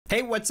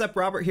Hey, what's up?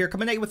 Robert here,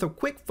 coming at you with a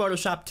quick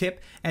Photoshop tip.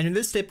 And in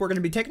this tip, we're going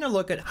to be taking a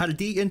look at how to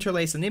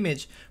de-interlace an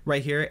image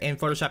right here in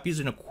Photoshop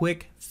using a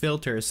quick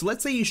filter. So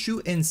let's say you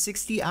shoot in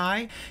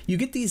 60i, you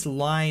get these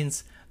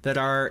lines that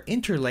are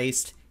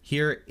interlaced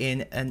here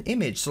in an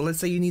image. So let's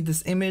say you need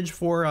this image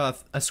for a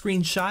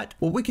screenshot.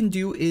 What we can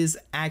do is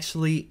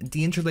actually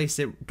de-interlace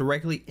it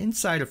directly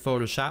inside of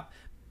Photoshop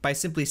by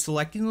simply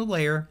selecting the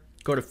layer,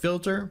 go to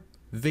Filter,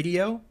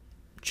 Video,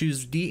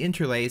 choose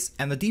De-Interlace,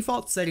 and the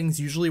default settings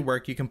usually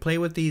work. You can play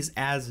with these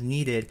as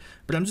needed,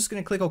 but I'm just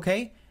going to click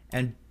OK,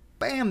 and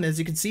bam, as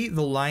you can see,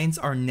 the lines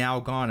are now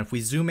gone. If we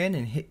zoom in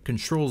and hit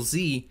Control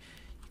Z,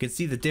 you can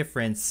see the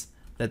difference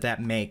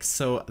that makes.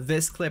 So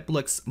this clip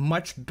looks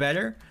much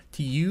better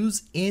to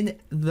use in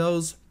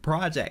those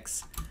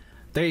projects.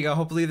 There you go.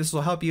 Hopefully this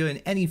will help you in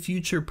any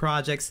future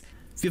projects.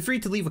 Feel free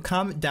to leave a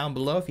comment down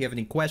below if you have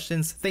any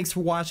questions. Thanks for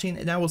watching,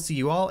 and I will see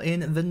you all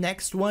in the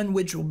next one,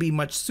 which will be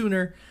much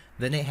sooner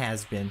than it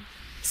has been.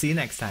 See you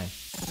next time.